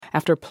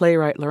After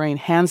playwright Lorraine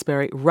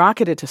Hansberry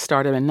rocketed to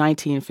stardom in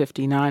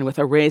 1959 with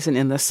A Raisin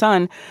in the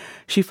Sun,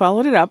 she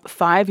followed it up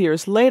 5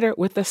 years later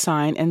with The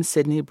Sign in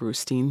Sidney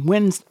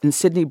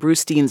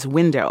Brustein's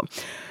Window.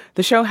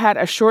 The show had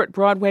a short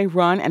Broadway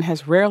run and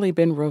has rarely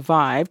been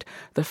revived.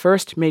 The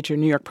first major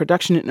New York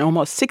production in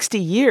almost 60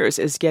 years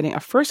is getting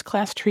a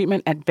first-class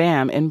treatment at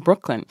BAM in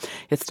Brooklyn.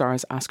 It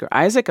stars Oscar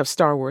Isaac of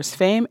Star Wars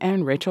fame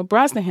and Rachel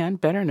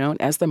Brosnahan, better known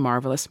as the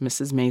marvelous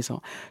Mrs.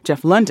 Maisel.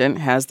 Jeff London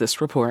has this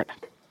report.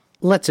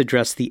 Let's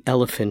address the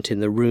elephant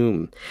in the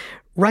room.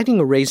 Writing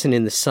A Raisin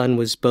in the Sun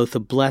was both a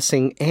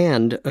blessing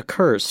and a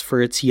curse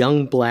for its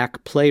young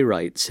black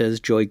playwright,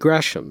 says Joy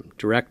Gresham,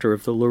 director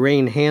of the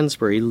Lorraine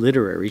Hansberry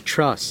Literary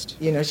Trust.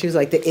 You know, she was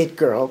like the it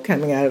girl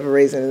coming out of A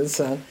Raisin in the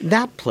Sun.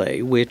 That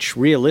play, which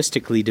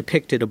realistically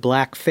depicted a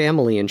black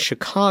family in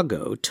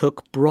Chicago,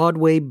 took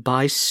Broadway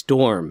by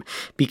storm,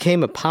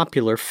 became a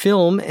popular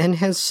film, and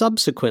has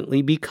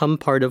subsequently become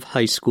part of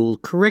high school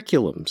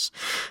curriculums.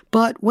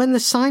 But when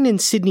The Sign in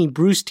Sidney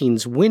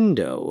Brustein's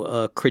Window,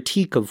 a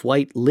critique of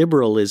white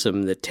liberalism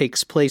that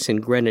takes place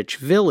in Greenwich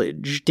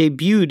Village,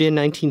 debuted in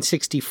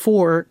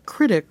 1964,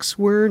 critics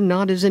were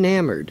not as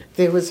enamored.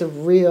 There was a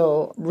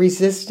real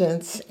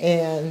resistance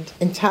and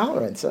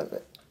intolerance of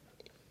it,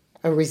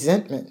 a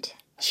resentment.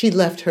 She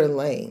left her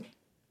lane.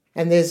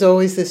 And there's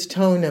always this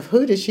tone of,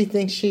 who does she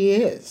think she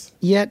is?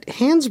 Yet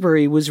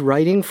Hansberry was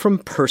writing from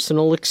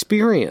personal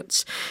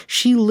experience.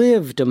 She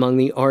lived among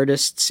the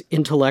artists,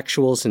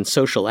 intellectuals, and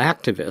social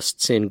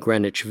activists in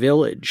Greenwich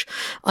Village.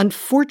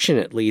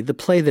 Unfortunately, the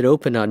play that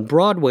opened on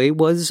Broadway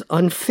was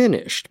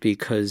unfinished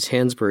because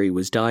Hansberry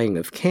was dying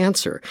of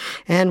cancer.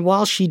 And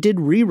while she did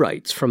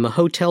rewrites from a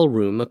hotel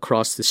room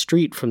across the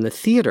street from the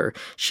theater,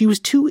 she was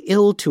too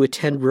ill to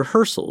attend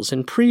rehearsals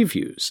and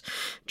previews.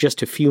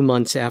 Just a few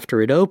months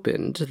after it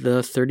opened,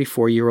 the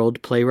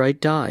 34-year-old playwright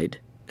died,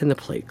 and the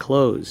play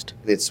closed.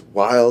 It's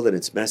wild and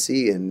it's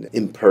messy and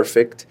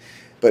imperfect,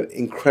 but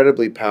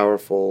incredibly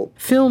powerful.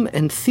 Film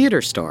and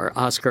theater star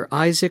Oscar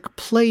Isaac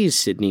plays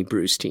Sidney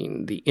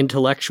Brustein, the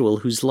intellectual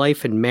whose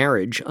life and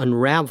marriage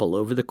unravel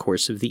over the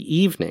course of the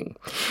evening.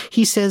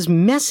 He says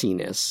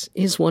messiness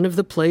is one of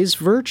the play's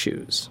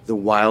virtues. The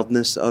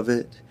wildness of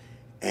it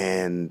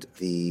and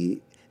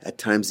at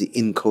times the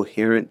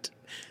incoherent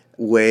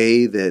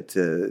way that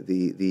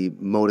the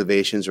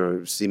motivations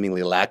or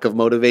seemingly lack of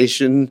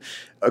motivation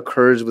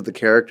occurs with the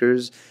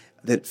characters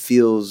that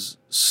feels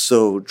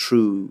so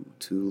true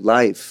to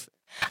life.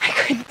 I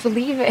couldn't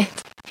believe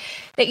it.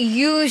 That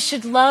you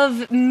should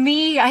love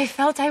me. I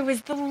felt I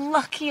was the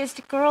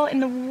luckiest girl in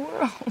the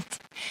world.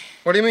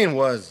 What do you mean,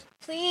 was?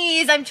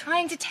 Please, I'm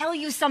trying to tell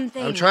you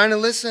something. I'm trying to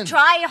listen.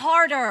 Try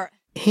harder.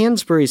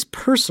 Hansberry's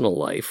personal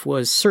life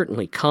was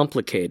certainly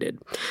complicated.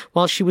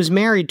 While she was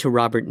married to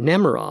Robert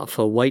Nemiroff,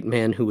 a white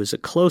man who was a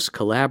close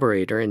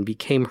collaborator and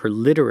became her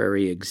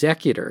literary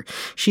executor,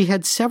 she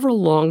had several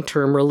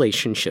long-term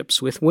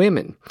relationships with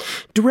women.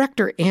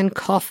 Director Ann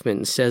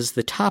Kaufman says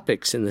the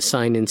topics in The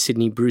Sign in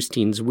Sidney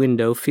Brustein's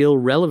Window feel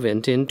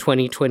relevant in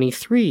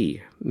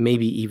 2023,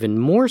 maybe even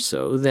more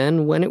so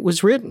than when it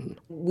was written.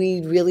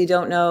 We really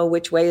don't know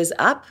which way is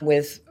up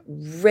with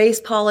race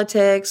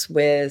politics,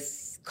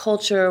 with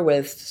culture,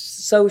 with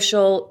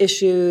social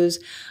issues,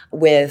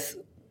 with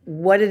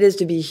what it is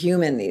to be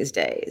human these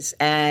days.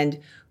 And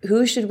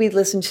who should we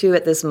listen to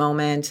at this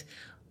moment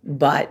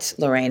but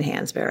Lorraine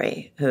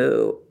Hansberry,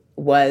 who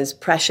was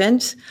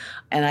prescient,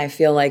 and I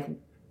feel like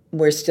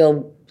we're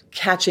still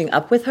catching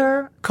up with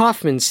her.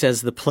 Kaufman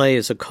says the play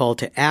is a call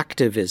to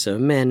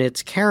activism, and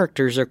its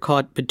characters are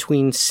caught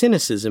between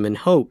cynicism and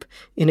hope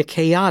in a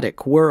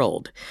chaotic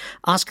world.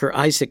 Oscar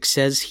Isaac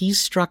says he's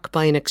struck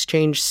by an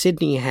exchange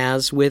Sidney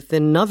has with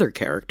another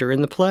character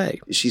in the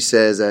play. She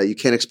says, you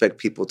can't expect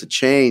people to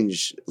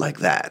change like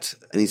that.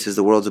 And he says,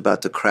 the world's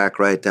about to crack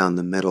right down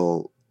the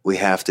middle. We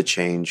have to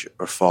change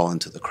or fall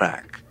into the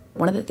crack.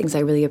 One of the things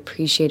I really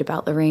appreciate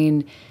about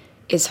Lorraine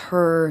is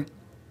her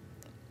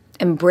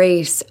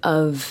embrace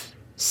of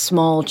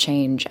small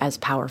change as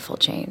powerful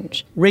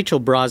change. Rachel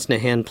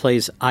Brosnahan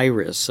plays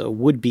Iris, a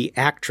would-be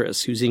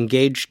actress who's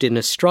engaged in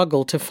a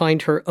struggle to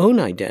find her own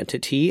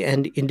identity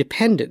and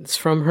independence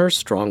from her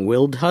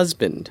strong-willed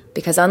husband.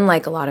 Because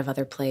unlike a lot of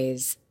other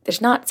plays,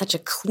 there's not such a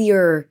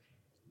clear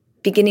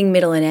beginning,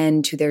 middle, and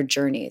end to their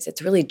journeys.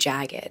 It's really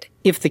jagged.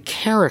 If the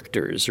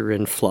characters are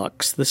in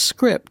flux, the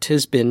script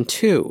has been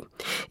too.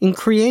 In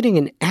creating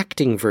an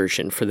acting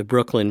version for the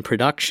Brooklyn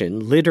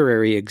production,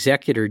 literary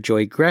executor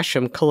Joy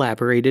Gresham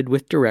collaborated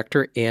with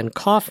director Ann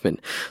Kaufman,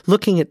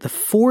 looking at the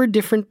 4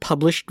 different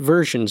published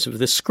versions of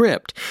the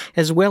script,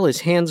 as well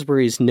as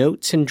Hansberry's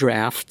notes and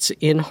drafts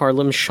in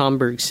Harlem's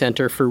Schomburg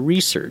Center for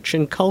Research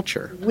and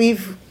Culture.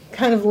 We've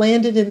kind of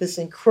landed in this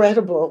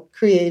incredible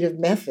creative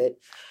method,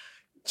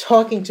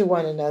 talking to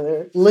one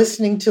another,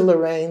 listening to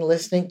Lorraine,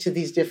 listening to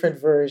these different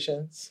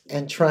versions,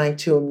 and trying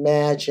to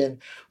imagine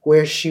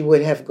where she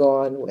would have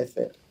gone with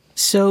it.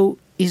 So,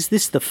 is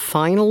this the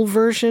final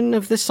version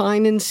of The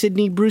Sign in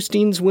Sidney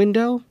Brustein's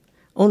Window?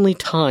 Only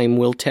time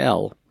will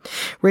tell.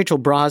 Rachel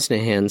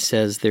Brosnahan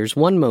says there's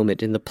one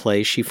moment in the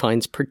play she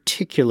finds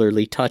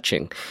particularly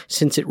touching,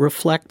 since it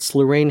reflects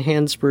Lorraine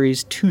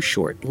Hansberry's too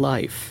short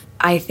life.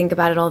 I think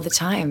about it all the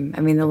time.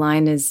 I mean, the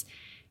line is,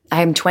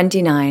 I am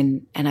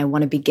 29, and I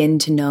want to begin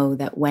to know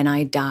that when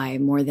I die,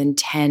 more than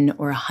 10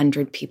 or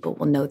 100 people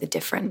will know the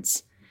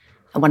difference.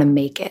 I want to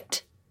make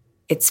it.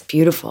 It's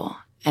beautiful,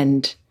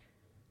 and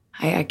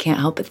I can't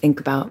help but think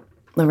about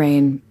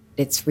Lorraine.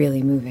 It's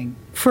really moving.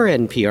 For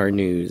NPR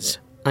News,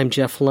 I'm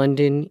Jeff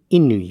London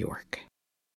in New York.